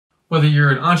Whether you're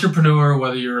an entrepreneur,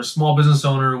 whether you're a small business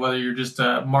owner, whether you're just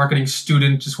a marketing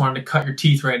student just wanting to cut your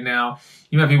teeth right now,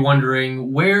 you might be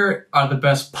wondering, where are the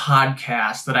best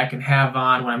podcasts that I can have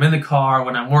on when I'm in the car,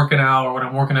 when I'm working out, or when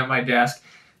I'm working at my desk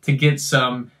to get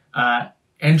some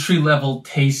entry-level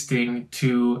tasting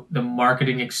to the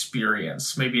marketing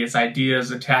experience? Maybe it's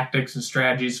ideas and tactics and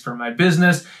strategies for my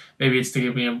business. Maybe it's to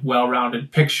give me a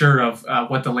well-rounded picture of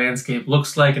what the landscape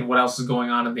looks like and what else is going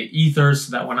on in the ether,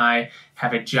 so that when I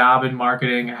have a job in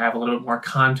marketing, I have a little bit more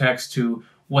context to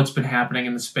what's been happening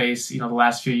in the space, the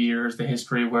last few years, the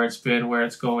history, where it's been, where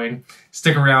it's going.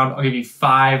 Stick around. I'll give you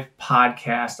 5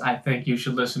 podcasts I think you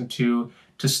should listen to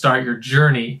start your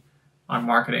journey on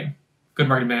marketing. Good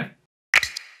Marketing Minute.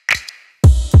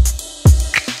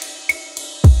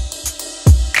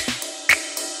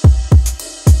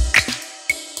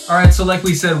 All right, so like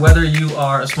we said, whether you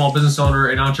are a small business owner,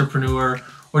 an entrepreneur,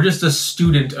 or just a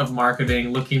student of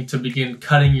marketing looking to begin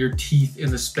cutting your teeth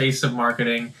in the space of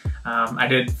marketing, I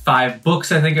did 5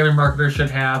 books I think every marketer should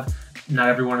have. Not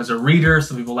everyone is a reader.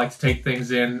 Some people like to take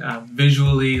things in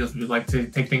visually. Some people like to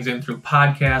take things in through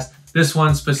podcasts. This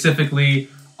one specifically,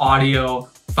 audio,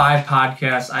 5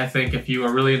 podcasts I think if you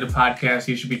are really into podcasts,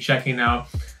 you should be checking out.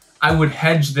 I would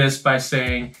hedge this by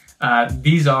saying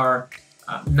these are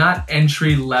not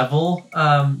entry level,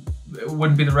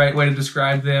 wouldn't be the right way to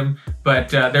describe them, but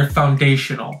they're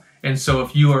foundational. And so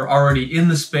if you are already in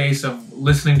the space of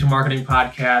listening to marketing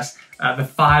podcasts, the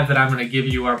 5 that I'm going to give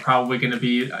you are probably going to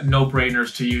be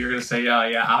no-brainers to you. You're going to say, oh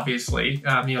yeah, obviously,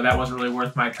 that wasn't really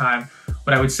worth my time.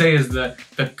 What I would say is the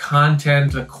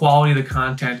content, the quality of the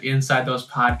content inside those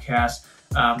podcasts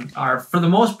are, for the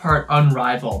most part,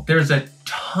 unrivaled. There's a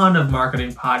ton of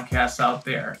marketing podcasts out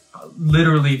there,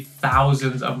 literally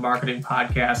thousands of marketing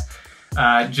podcasts.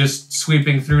 Just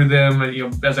sweeping through them,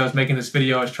 as I was making this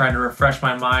video, I was trying to refresh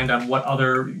my mind on what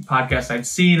other podcasts I'd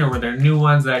seen, or were there new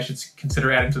ones that I should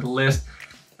consider adding to the list.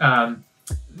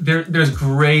 There's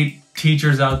great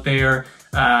teachers out there.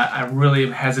 I really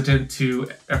am hesitant to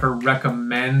ever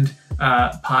recommend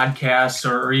podcasts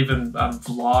or even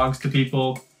vlogs to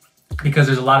people, because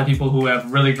there's a lot of people who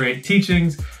have really great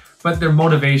teachings, but their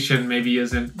motivation maybe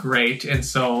isn't great. And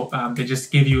so they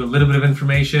just give you a little bit of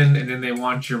information and then they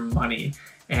want your money.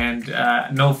 And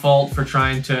no fault for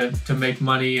trying to make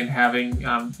money and having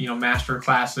master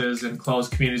classes and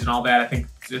closed communities and all that. I think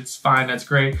it's fine, that's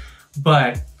great.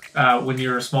 But when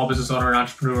you're a small business owner, an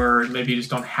entrepreneur, and maybe you just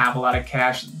don't have a lot of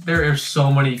cash, there are so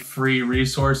many free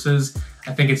resources.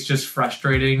 I think it's just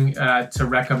frustrating to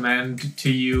recommend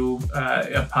to you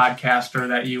a podcaster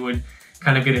that you would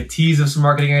kind of get a tease of some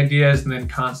marketing ideas and then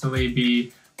constantly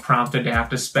be prompted to have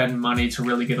to spend money to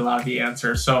really get a lot of the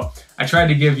answers. So I tried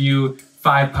to give you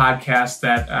 5 podcasts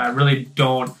that really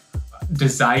don't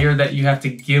desire that you have to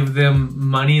give them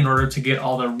money in order to get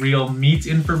all the real meat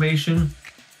information.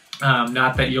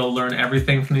 Not that you'll learn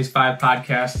everything from these 5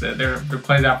 podcasts. There are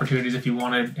plenty of opportunities if you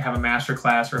want to have a master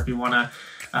class, or if you want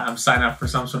to sign up for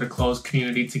some sort of closed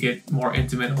community to get more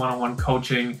intimate one-on-one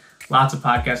coaching. Lots of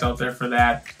podcasts out there for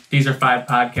that. These are 5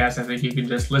 podcasts I think you can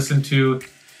just listen to,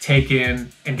 take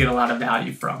in, and get a lot of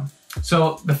value from.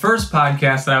 So the first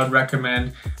podcast that I would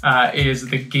recommend is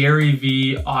the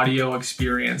Garyvee audio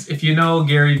experience. If you know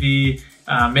Garyvee,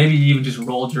 maybe you even just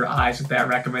rolled your eyes at that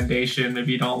recommendation.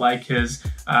 Maybe you don't like his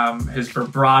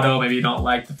vibrato. Maybe you don't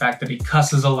like the fact that he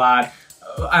cusses a lot.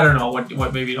 I don't know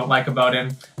what maybe you don't like about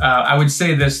him. I would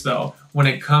say this though, when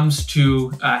it comes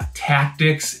to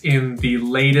tactics in the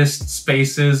latest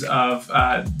spaces of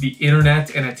the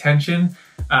internet and attention,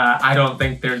 I don't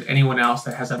think there's anyone else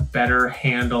that has a better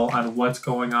handle on what's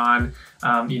going on,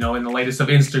 in the latest of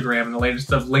Instagram, and the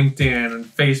latest of LinkedIn and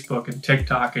Facebook and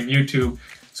TikTok and YouTube.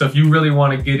 So if you really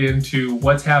want to get into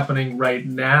what's happening right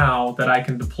now that I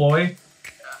can deploy,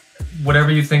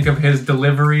 whatever you think of his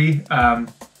delivery,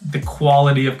 the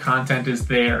quality of content is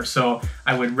there. So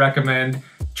I would recommend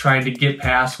trying to get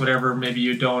past whatever maybe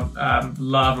you don't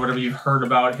love, or whatever you've heard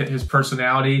about his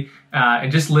personality,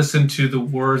 and just listen to the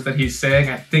words that he's saying.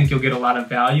 I think you'll get a lot of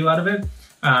value out of it.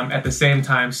 At the same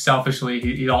time, selfishly,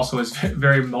 he also is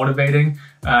very motivating.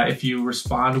 If you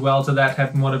respond well to that type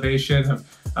of motivation,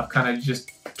 of kind of just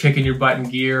kicking your butt in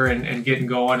gear and getting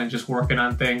going and just working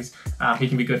on things, he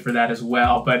can be good for that as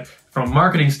well. But from a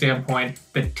marketing standpoint,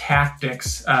 the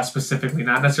tactics specifically,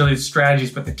 not necessarily the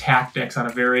strategies, but the tactics on a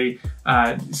very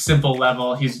simple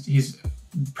level, he's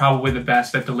probably the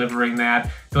best at delivering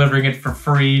it for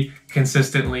free,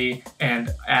 consistently,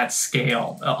 and at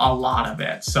scale, a lot of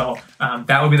it. So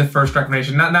that would be the first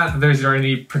recommendation. Not that there's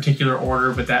any particular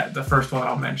order, but the first one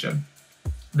I'll mention.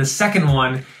 The second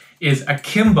one is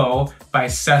Akimbo by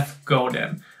Seth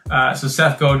Godin. So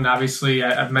Seth Godin, obviously,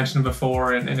 I've mentioned him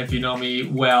before, and if you know me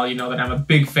well, you know that I'm a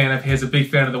big fan of his, a big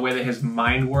fan of the way that his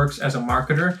mind works as a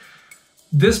marketer.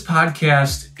 This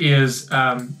podcast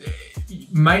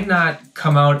might not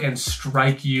come out and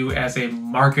strike you as a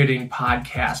marketing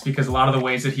podcast, because a lot of the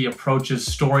ways that he approaches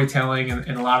storytelling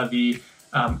and a lot of the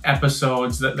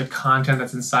episodes, the content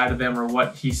that's inside of them, or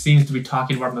what he seems to be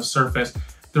talking about on the surface.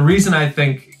 The reason I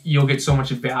think you'll get so much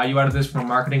value out of this from a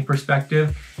marketing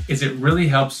perspective is it really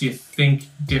helps you think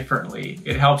differently.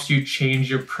 It helps you change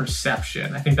your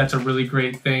perception. I think that's a really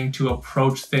great thing, to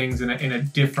approach things in a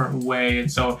different way.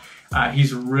 And so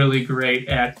he's really great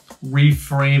at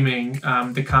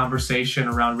reframing the conversation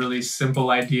around really simple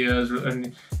ideas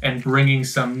and bringing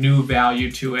some new value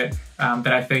to it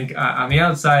that I think on the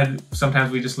outside,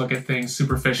 sometimes we just look at things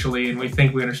superficially and we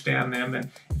think we understand them. And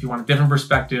if you want a different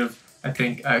perspective, I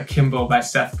think Akimbo by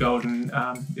Seth Godin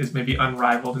is maybe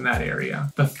unrivaled in that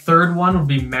area. The third one would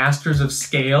be Masters of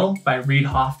Scale by Reid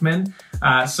Hoffman.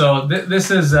 So this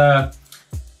is a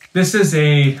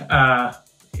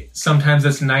sometimes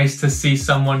it's nice to see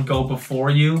someone go before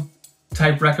you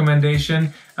type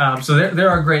recommendation. So there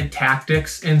are great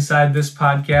tactics inside this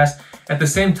podcast. At the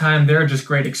same time, there are just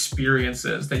great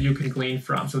experiences that you can glean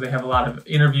from. So they have a lot of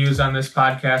interviews on this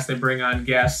podcast. They bring on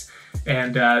guests,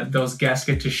 and those guests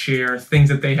get to share things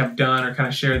that they have done or kind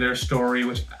of share their story,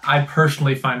 which I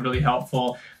personally find really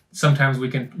helpful. Sometimes we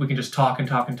can just talk and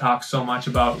talk and talk so much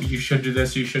about you should do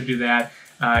this, you should do that.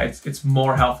 It's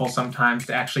more helpful sometimes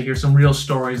to actually hear some real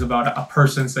stories about a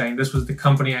person saying, this was the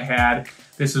company I had,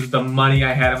 this is the money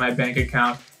I had in my bank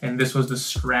account, and this was the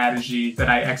strategy that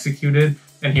I executed,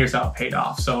 and here's how it paid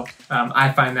off. So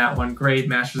I find that one great.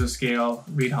 Masters of Scale,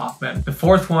 Reid Hoffman. The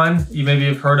fourth one you maybe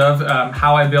have heard of,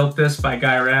 How I Built This by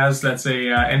Garyvee. That's a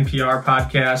NPR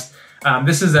podcast.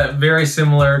 This is very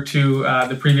similar to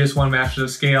the previous one, Masters of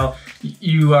Scale.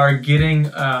 You are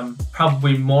getting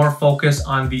probably more focus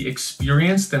on the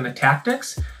experience than the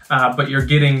tactics, but you're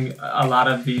getting a lot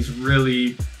of these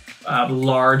really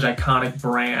large, iconic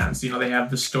brands. You know, they have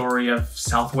the story of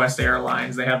Southwest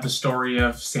Airlines. They have the story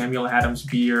of Samuel Adams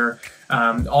Beer.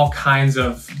 All kinds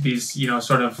of these,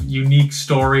 sort of unique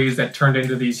stories that turned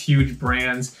into these huge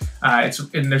brands.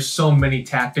 And there's so many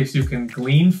tactics you can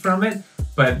glean from it.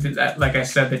 But like I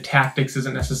said, the tactics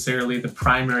isn't necessarily the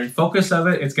primary focus of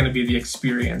it. It's going to be the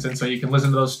experience. And so you can listen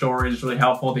to those stories. It's really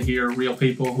helpful to hear real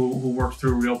people who worked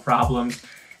through real problems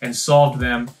and solved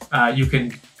them. You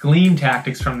can glean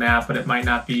tactics from that, but it might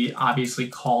not be obviously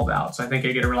called out. So I think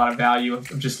I get a lot of value of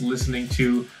just listening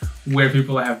to where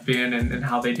people have been and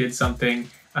how they did something.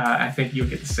 I think you'll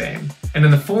get the same. And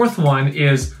then the fourth one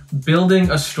is Building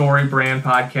a Story Brand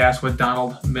podcast with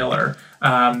Donald Miller.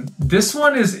 This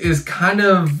one is kind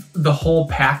of the whole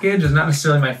package. It's not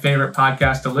necessarily my favorite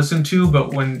podcast to listen to,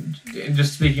 but when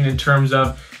just speaking in terms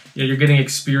of, you're getting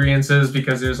experiences,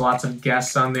 because there's lots of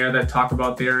guests on there that talk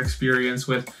about their experience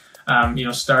with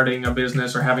starting a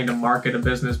business or having to market a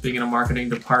business, being in a marketing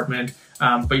department.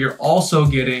 But you're also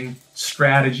getting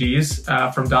strategies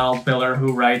from Donald Miller,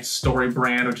 who writes Story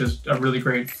Brand, which is a really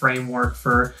great framework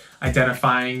for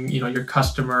identifying, your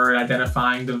customer,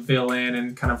 identifying the villain,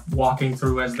 and kind of walking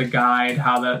through as the guide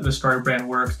how the story brand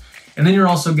works. And then you're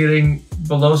also getting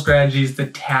below strategies, the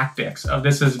tactics of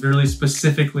this is really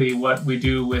specifically what we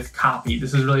do with copy.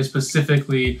 This is really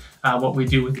specifically what we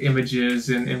do with images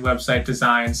and website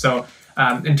design. So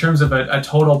in terms of a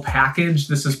total package,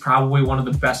 this is probably one of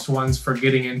the best ones for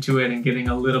getting into it and getting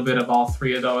a little bit of all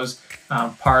three of those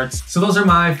parts. So those are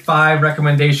my 5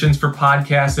 recommendations for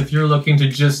podcasts. If you're looking to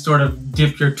just sort of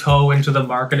dip your toe into the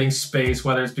marketing space,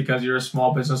 whether it's because you're a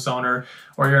small business owner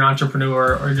or you're an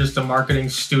entrepreneur or just a marketing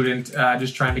student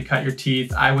just trying to cut your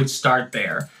teeth, I would start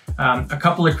there. A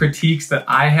couple of critiques that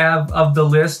I have of the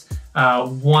list.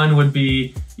 One would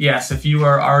be, yes, if you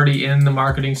are already in the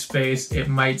marketing space, it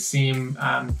might seem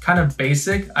kind of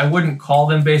basic. I wouldn't call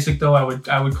them basic though. I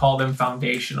would call them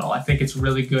foundational. I think it's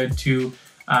really good to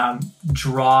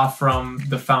draw from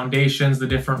the foundations, the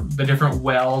different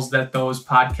wells that those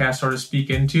podcasts sort of speak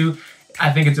into. I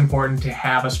think it's important to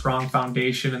have a strong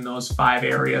foundation in those 5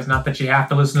 areas. Not that you have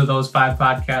to listen to those 5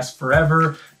 podcasts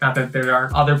forever. Not that there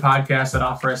aren't other podcasts that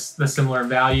offer us the similar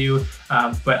value.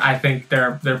 But I think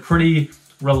they're pretty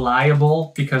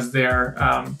reliable because they're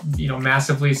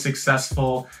massively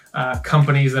successful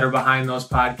companies that are behind those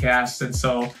podcasts. And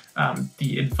so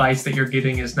the advice that you're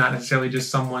getting is not necessarily just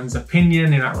someone's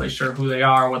opinion. You're not really sure who they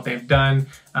are, what they've done.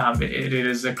 It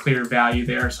is a clear value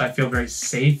there. So I feel very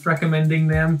safe recommending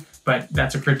them. But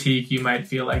that's a critique. You might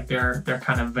feel like they're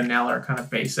kind of vanilla or kind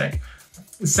of basic.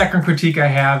 The second critique I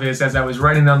have is, as I was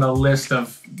writing down the list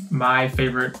of my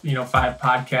favorite, 5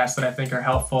 podcasts that I think are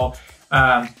helpful,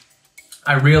 I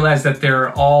realized that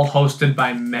they're all hosted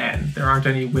by men. There aren't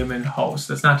any women hosts.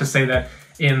 That's not to say that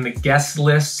in the guest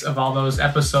lists of all those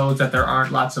episodes that there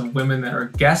aren't lots of women that are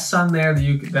guests on there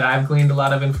that I've gleaned a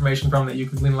lot of information from, that you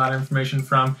can glean a lot of information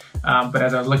from. But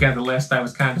as I was looking at the list, I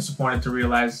was kind of disappointed to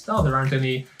realize, oh, there aren't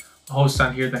any hosts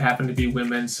on here that happen to be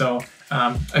women. So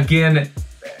again,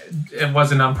 it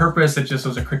wasn't on purpose. It just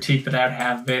was a critique that I would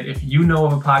have of it. If you know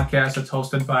of a podcast that's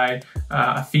hosted by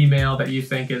a female that you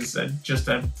think is just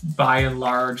a by and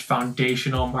large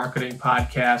foundational marketing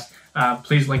podcast,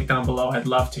 please link it down below. I'd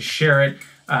love to share it.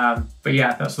 But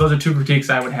yeah, so those are 2 critiques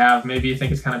I would have. Maybe you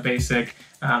think it's kind of basic,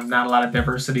 not a lot of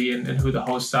diversity in who the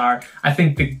hosts are. I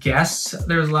think the guests,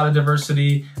 there's a lot of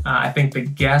diversity. I think the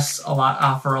guests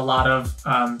offer a lot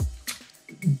of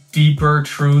deeper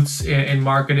truths in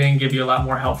marketing, give you a lot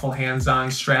more helpful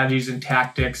hands-on strategies and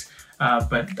tactics.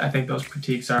 But I think those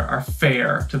critiques are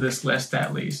fair to this list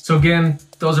at least. So again,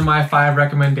 those are my 5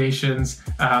 recommendations.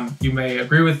 You may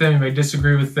agree with them, you may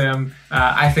disagree with them.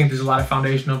 I think there's a lot of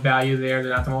foundational value there.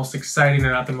 They're not the most exciting,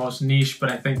 they're not the most niche,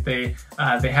 but I think they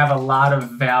have a lot of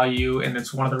value, and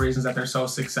it's one of the reasons that they're so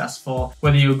successful.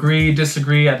 Whether you agree,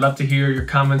 disagree, I'd love to hear your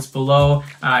comments below.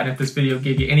 And if this video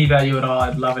gave you any value at all,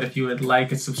 I'd love it if you would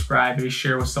like and subscribe, maybe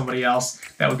share with somebody else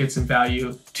that would get some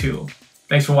value too.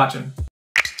 Thanks for watching.